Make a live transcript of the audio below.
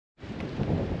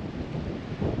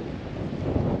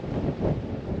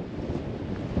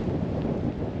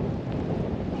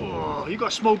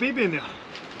got a small baby in there.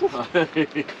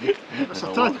 That's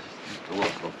a ton.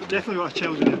 Definitely got a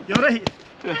child in there. You alright?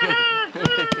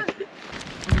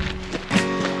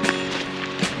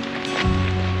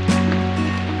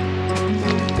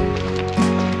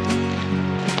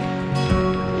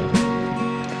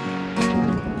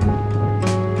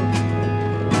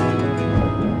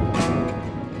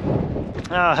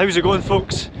 How's it going,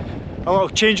 folks? A little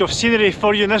change of scenery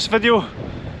for you in this video.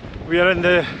 We are in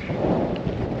the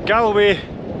Galloway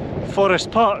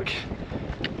Forest Park,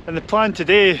 and the plan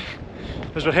today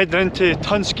is we're heading into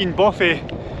Tunskeen Bothy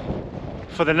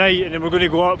for the night, and then we're going to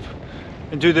go up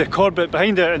and do the Corbett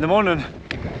behind it in the morning.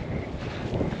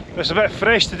 It's a bit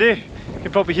fresh today. You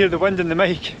can probably hear the wind in the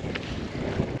mic.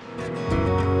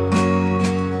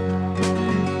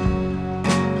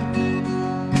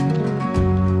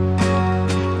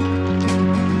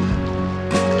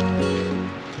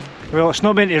 Well, it's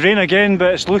not meant to rain again,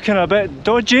 but it's looking a bit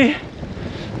dodgy.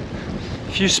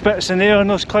 A few spits in the air and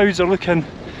those clouds are looking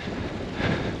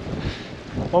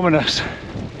ominous.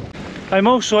 I'm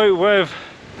also out with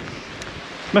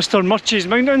Mr. Murchie's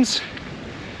Mountains,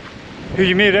 who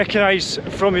you may recognise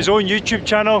from his own YouTube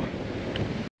channel.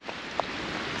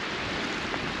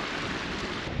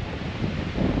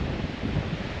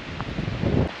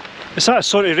 It's that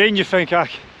sort of rain you think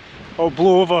it'll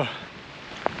blow over,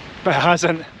 but it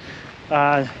hasn't.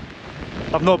 And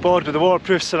I've not bothered with the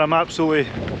waterproofs and I'm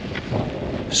absolutely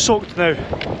soaked now.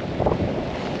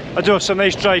 I do have some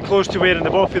nice dry clothes to wear in the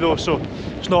Bothy though, so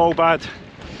it's not all bad.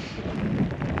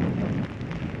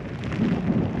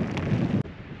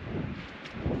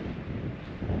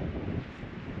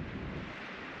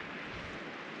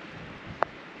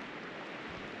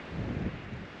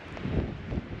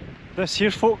 This here,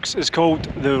 folks, is called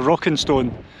the Rocking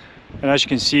Stone, and as you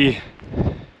can see,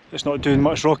 it's not doing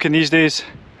much rocking these days.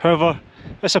 However,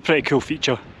 it's a pretty cool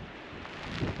feature.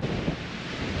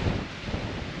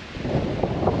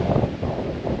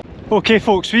 Okay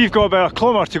folks, we've got about a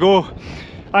kilometre to go.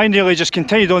 I nearly just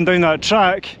continued on down that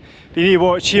track. You need to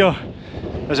watch here.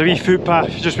 There's a wee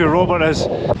footpath just where Robert is.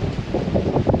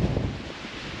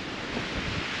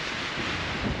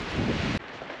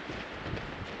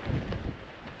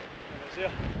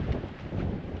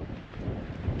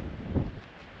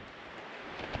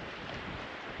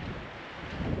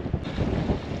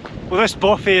 Well, this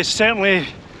Bothy is certainly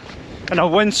in a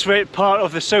windswept part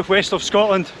of the southwest of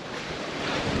Scotland.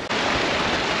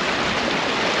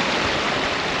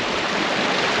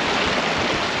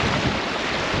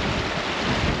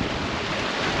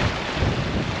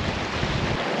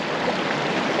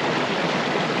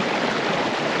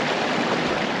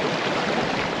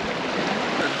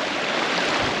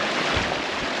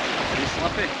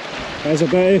 There's a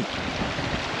bit.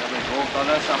 I've done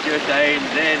this a few times,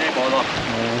 no bother.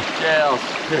 Cheers.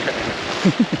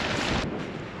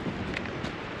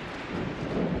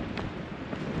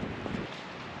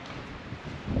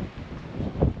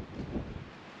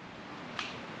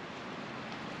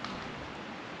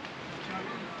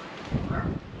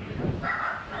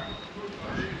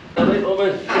 Alright,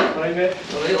 Robin. Hi, mate.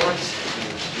 Alright, lads.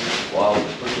 Wow,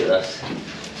 look at this.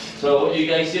 So, what you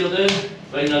guys here doing?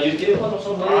 Bringing a new table or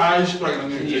something? I just bring a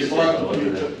new table,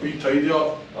 we tidy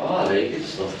up. Ah, right, good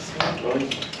stuff.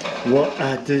 Right. What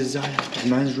I desire is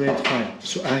man's red fire,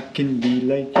 so I can be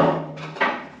like you.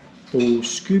 Oh,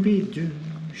 Scooby-Doo,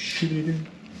 Scooby-Doo.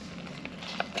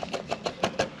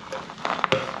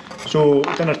 So,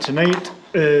 dinner tonight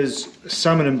is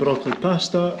salmon and broccoli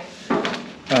pasta,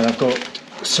 and I've got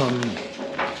some,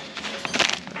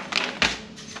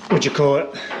 what do you call it?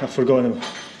 I've forgotten them.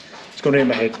 It's going right in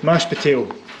my head. Mashed potato.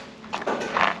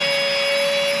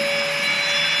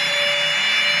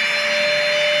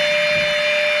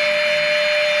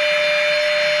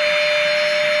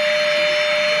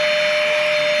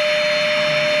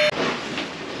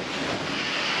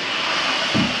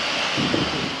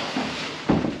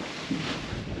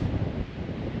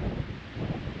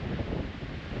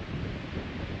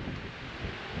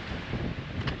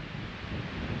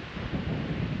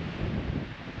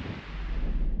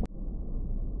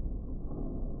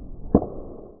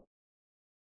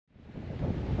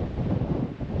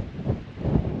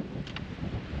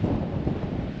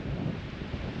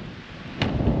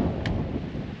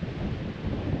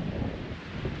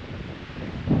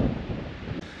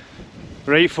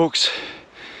 Right folks,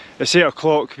 it's 8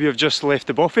 o'clock, we have just left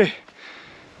the Bothy.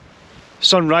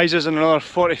 Sun rises in another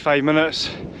 45 minutes,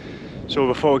 so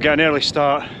before we get an early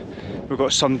start, we've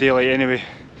got some daylight anyway.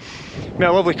 Met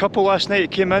a lovely couple last night,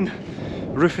 it came in,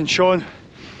 Ruth and Sean.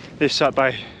 They sat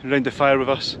by round the fire with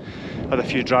us, had a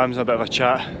few drams and a bit of a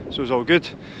chat, so it was all good.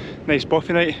 Nice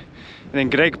Bothy night. And then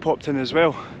Greg popped in as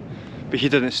well, but he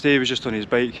didn't stay, he was just on his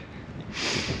bike.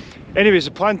 Anyways,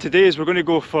 the plan today is we're going to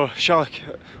go for Shalloch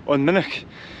on Minnoch.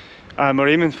 We're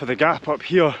aiming for the gap up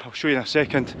here, I'll show you in a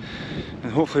second,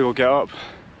 and hopefully we'll get up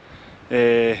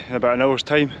in about an hour's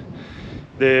time.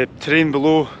 The terrain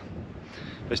below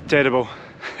is terrible.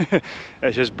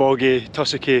 It's just boggy,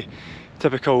 tussocky,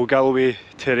 typical Galloway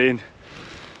terrain.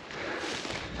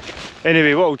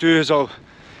 Anyway, what I'll do is I'll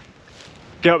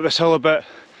get up this hill a bit,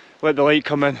 let the light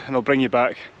come in, and I'll bring you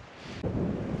back.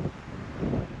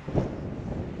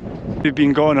 We've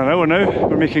been gone an hour now,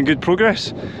 we're making good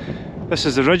progress. This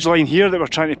is the ridge line here that we're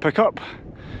trying to pick up,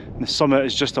 and the summit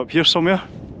is just up here somewhere.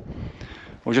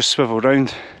 We'll just swivel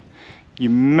round. You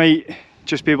might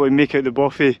just be able to make out the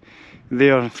bothy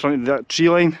there in front of that tree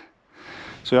line.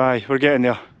 So aye, we're getting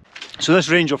there. So this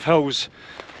range of hills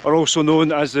are also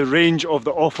known as the range of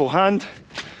the awful hand,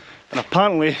 and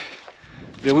apparently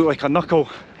they look like a knuckle.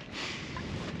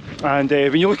 And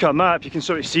when you look at a map, you can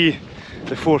sort of see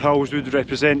the 4 hills would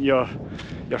represent your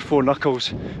 4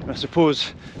 knuckles, and I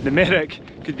suppose the Merrick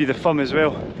could be the thumb as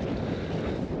well.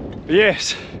 But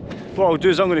yes, what I'll do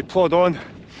is I'm going to plod on,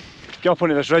 get up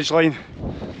onto this ridge line,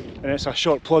 and it's a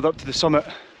short plod up to the summit.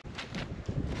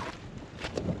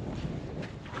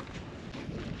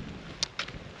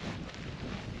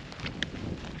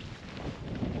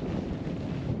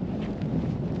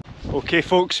 Okay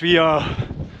folks, we are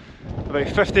about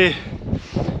 50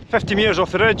 metres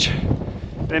off the ridge,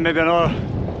 and then maybe another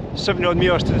 70 odd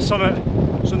metres to the summit,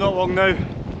 so not long now.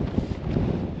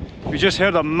 We just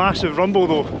heard a massive rumble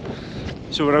though,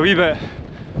 so we're a wee bit,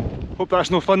 hope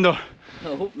that's no thunder.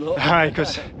 I hope not. Aye,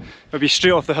 because it'll be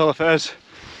straight off the hill if it is,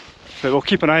 but we'll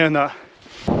keep an eye on that.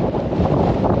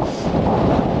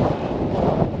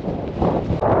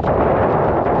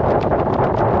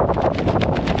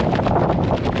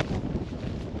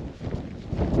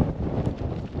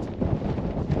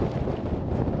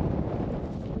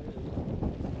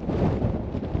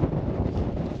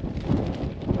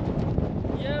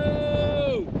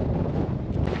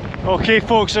 Okay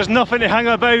folks, there's nothing to hang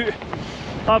about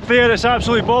up there, it's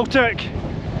absolutely Baltic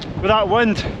with that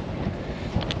wind.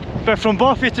 But from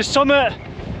Bothy to summit,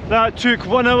 that took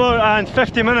 1 hour and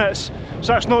 50 minutes,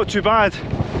 so that's not too bad.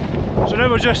 So now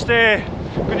we're just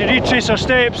going to retrace our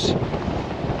steps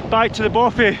back to the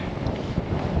Bothy.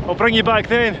 I'll bring you back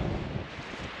then.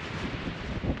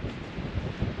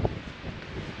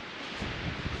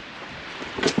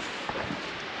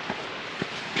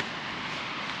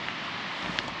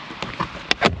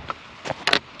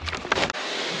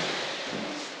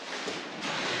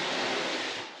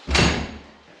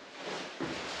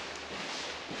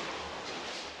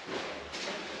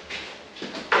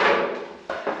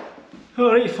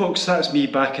 Alright folks, that's me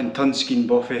back in Tunskeen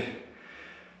Bothy.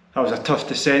 That was a tough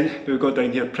descent, but we got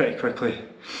down here pretty quickly.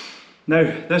 Now,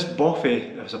 this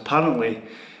Bothy was apparently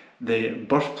the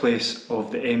birthplace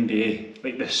of the NBA,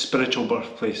 like the spiritual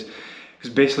birthplace. Because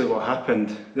basically what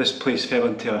happened, this place fell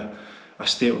into a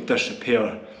state of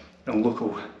disrepair, and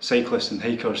local cyclists and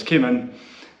hikers came in,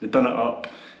 they done it up,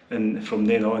 and from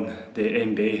then on the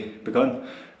NBA begun.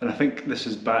 And I think this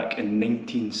is back in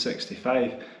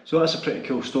 1965, so that's a pretty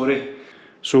cool story.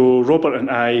 So Robert and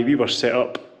I, we were set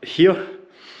up here.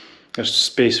 There's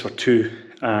space for 2,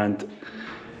 and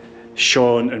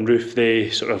Sean and Ruth,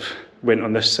 they sort of went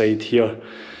on this side here.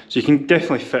 So you can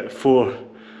definitely fit 4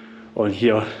 on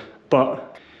here,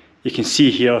 but you can see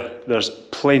here there's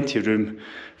plenty of room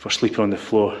for sleeping on the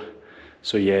floor.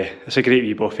 So yeah, it's a great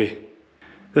wee Bothy.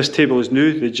 This table is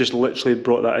new, they just literally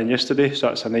brought that in yesterday, so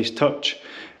that's a nice touch.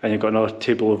 And you've got another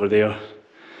table over there,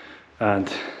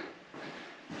 and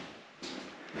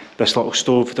this little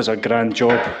stove does a grand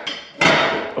job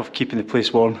of keeping the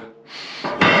place warm.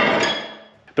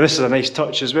 But this is a nice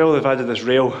touch as well, they've added this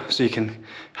rail so you can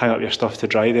hang up your stuff to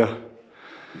dry there.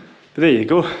 But there you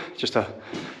go, just a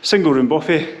single room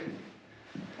Bothy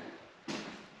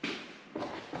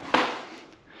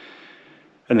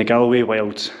in the Galloway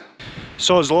wilds.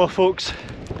 Sod's law folks.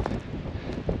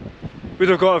 We'd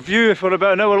have got a view if we're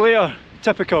about an hour later,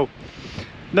 typical.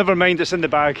 Never mind, it's in the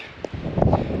bag.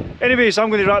 Anyways, I'm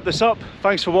going to wrap this up.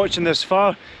 Thanks for watching this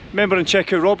far. Remember and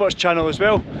check out Robert's channel as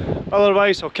well.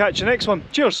 Otherwise, I'll catch you next one.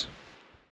 Cheers!